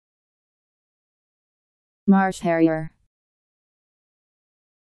Marsh Harrier.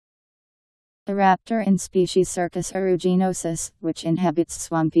 A raptor in species Circus aeruginosus, which inhabits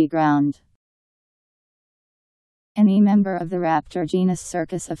swampy ground. Any member of the raptor genus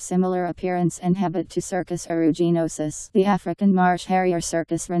Circus of similar appearance inhabit to Circus aeruginosus. The African Marsh Harrier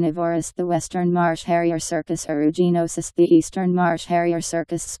Circus ranivorus, the Western Marsh Harrier Circus aeruginosus, the Eastern Marsh Harrier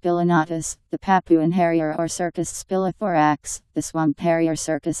Circus spilonotus, the Papuan Harrier or Circus spilothorax, the Swamp Harrier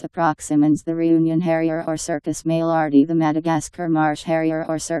Circus approximans, the Réunion Harrier or Circus maillardi, the Madagascar Marsh Harrier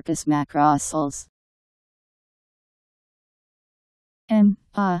or Circus macrosceles.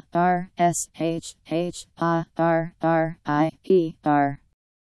 MaryTTS.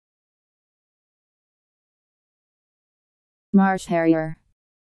 Marsh Harrier.